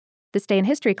This Day in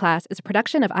History class is a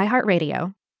production of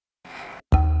iHeartRadio.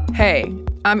 Hey,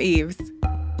 I'm Eves,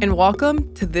 and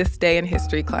welcome to This Day in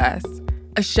History class,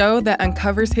 a show that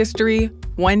uncovers history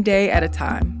one day at a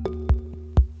time.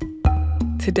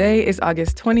 Today is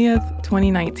August 20th,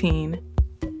 2019.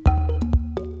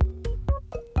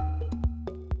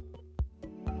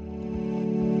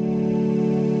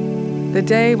 The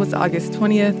day was August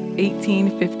 20th,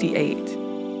 1858.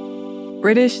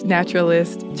 British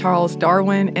naturalists Charles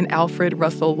Darwin and Alfred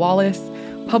Russel Wallace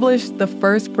published the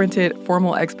first printed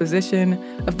formal exposition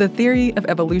of the theory of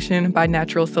evolution by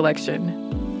natural selection.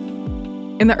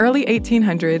 In the early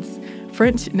 1800s,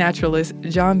 French naturalist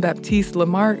Jean-Baptiste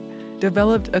Lamarck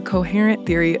developed a coherent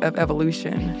theory of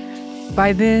evolution.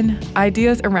 By then,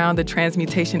 ideas around the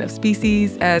transmutation of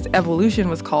species, as evolution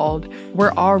was called,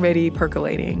 were already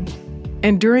percolating.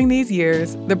 And during these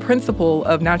years, the principle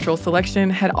of natural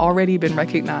selection had already been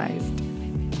recognized.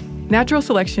 Natural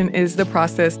selection is the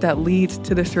process that leads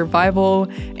to the survival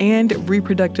and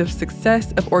reproductive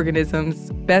success of organisms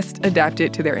best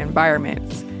adapted to their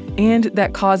environments, and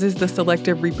that causes the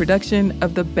selective reproduction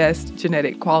of the best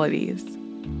genetic qualities.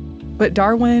 But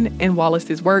Darwin and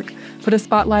Wallace's work put a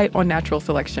spotlight on natural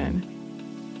selection.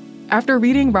 After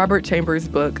reading Robert Chambers'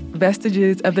 book,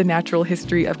 Vestiges of the Natural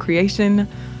History of Creation,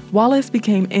 Wallace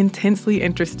became intensely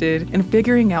interested in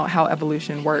figuring out how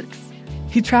evolution works.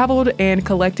 He traveled and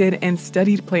collected and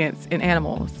studied plants and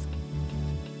animals.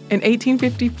 In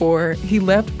 1854, he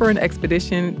left for an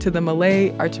expedition to the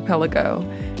Malay archipelago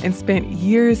and spent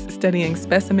years studying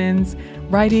specimens,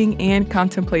 writing, and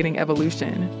contemplating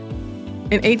evolution.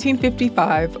 In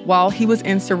 1855, while he was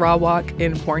in Sarawak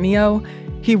in Borneo,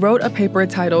 he wrote a paper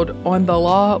titled On the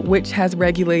Law Which Has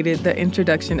Regulated the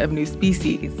Introduction of New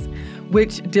Species,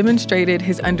 which demonstrated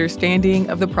his understanding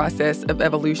of the process of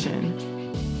evolution.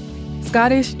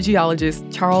 Scottish geologist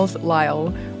Charles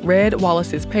Lyell read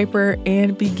Wallace's paper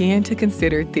and began to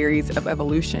consider theories of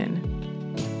evolution.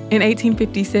 In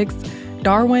 1856,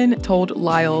 Darwin told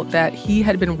Lyell that he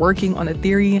had been working on a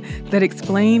theory that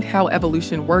explained how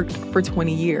evolution worked for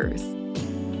 20 years.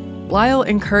 Lyell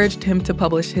encouraged him to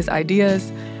publish his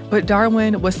ideas, but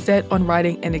Darwin was set on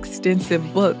writing an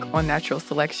extensive book on natural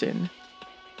selection.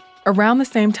 Around the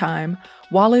same time,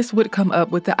 Wallace would come up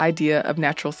with the idea of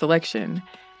natural selection.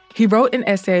 He wrote an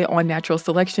essay on natural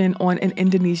selection on an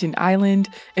Indonesian island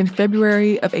in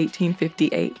February of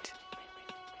 1858.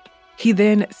 He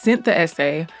then sent the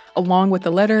essay, along with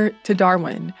a letter, to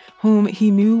Darwin, whom he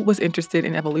knew was interested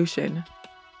in evolution.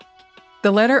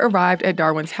 The letter arrived at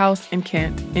Darwin's house in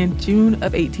Kent in June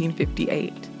of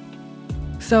 1858.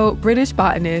 So British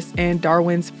botanist and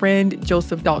Darwin's friend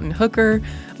Joseph Dalton Hooker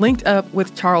linked up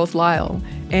with Charles Lyell,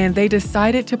 and they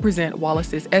decided to present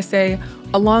Wallace's essay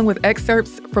along with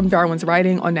excerpts from Darwin's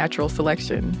writing on natural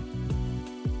selection.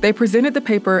 They presented the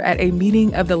paper at a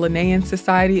meeting of the Linnean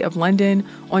Society of London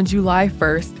on July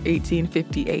 1st,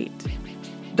 1858.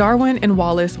 Darwin and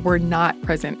Wallace were not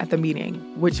present at the meeting,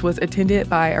 which was attended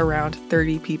by around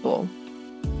 30 people.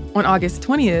 On August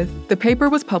 20th, the paper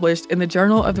was published in the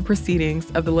Journal of the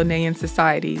Proceedings of the Linnean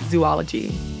Society,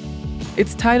 Zoology.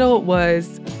 Its title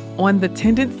was On the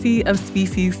Tendency of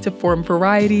Species to Form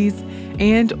Varieties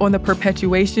and on the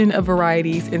Perpetuation of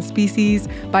Varieties in Species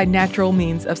by Natural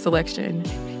Means of Selection.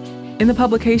 In the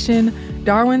publication,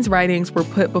 Darwin's writings were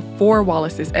put before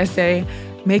Wallace's essay,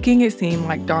 making it seem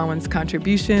like Darwin's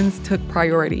contributions took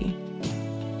priority.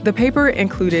 The paper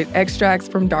included extracts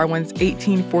from Darwin's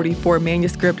 1844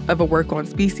 manuscript of a work on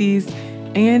species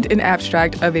and an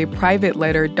abstract of a private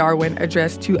letter Darwin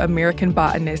addressed to American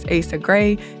botanist Asa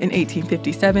Gray in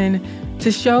 1857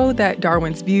 to show that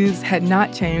Darwin's views had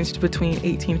not changed between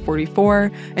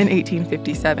 1844 and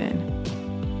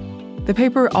 1857. The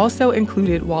paper also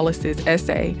included Wallace's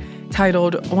essay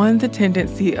titled On the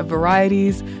Tendency of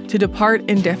Varieties to Depart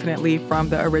Indefinitely from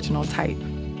the Original Type.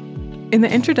 In the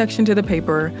introduction to the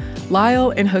paper,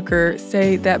 Lyell and Hooker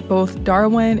say that both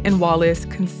Darwin and Wallace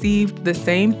conceived the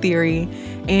same theory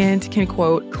and can,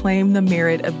 quote, claim the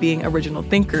merit of being original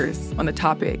thinkers on the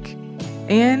topic,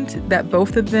 and that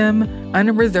both of them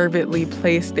unreservedly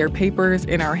placed their papers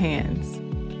in our hands.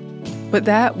 But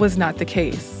that was not the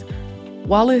case.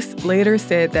 Wallace later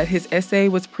said that his essay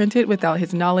was printed without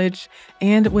his knowledge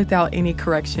and without any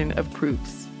correction of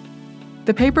proofs.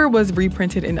 The paper was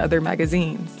reprinted in other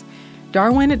magazines.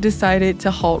 Darwin decided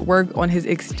to halt work on his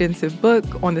extensive book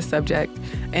on the subject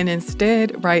and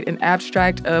instead write an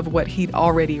abstract of what he'd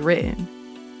already written.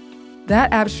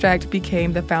 That abstract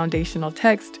became the foundational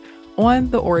text on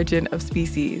the origin of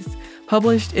species,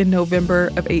 published in November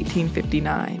of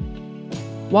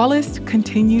 1859. Wallace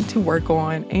continued to work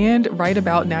on and write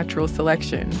about natural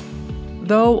selection.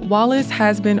 Though Wallace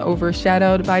has been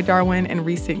overshadowed by Darwin in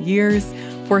recent years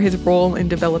for his role in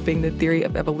developing the theory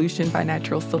of evolution by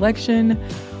natural selection,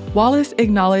 Wallace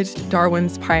acknowledged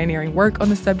Darwin's pioneering work on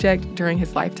the subject during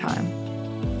his lifetime.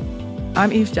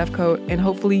 I'm Eve Jeffcoat, and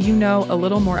hopefully you know a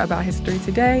little more about history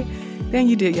today than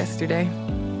you did yesterday.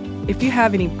 If you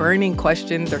have any burning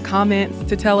questions or comments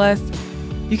to tell us,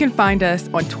 you can find us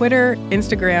on Twitter,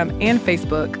 Instagram, and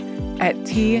Facebook at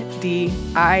TDIHC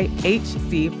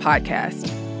Podcast.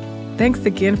 Thanks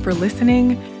again for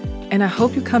listening, and I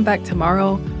hope you come back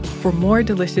tomorrow for more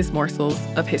delicious morsels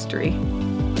of history.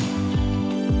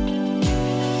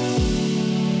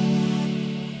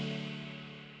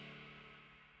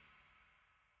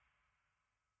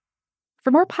 For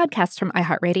more podcasts from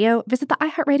iHeartRadio, visit the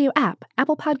iHeartRadio app,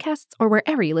 Apple Podcasts, or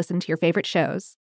wherever you listen to your favorite shows.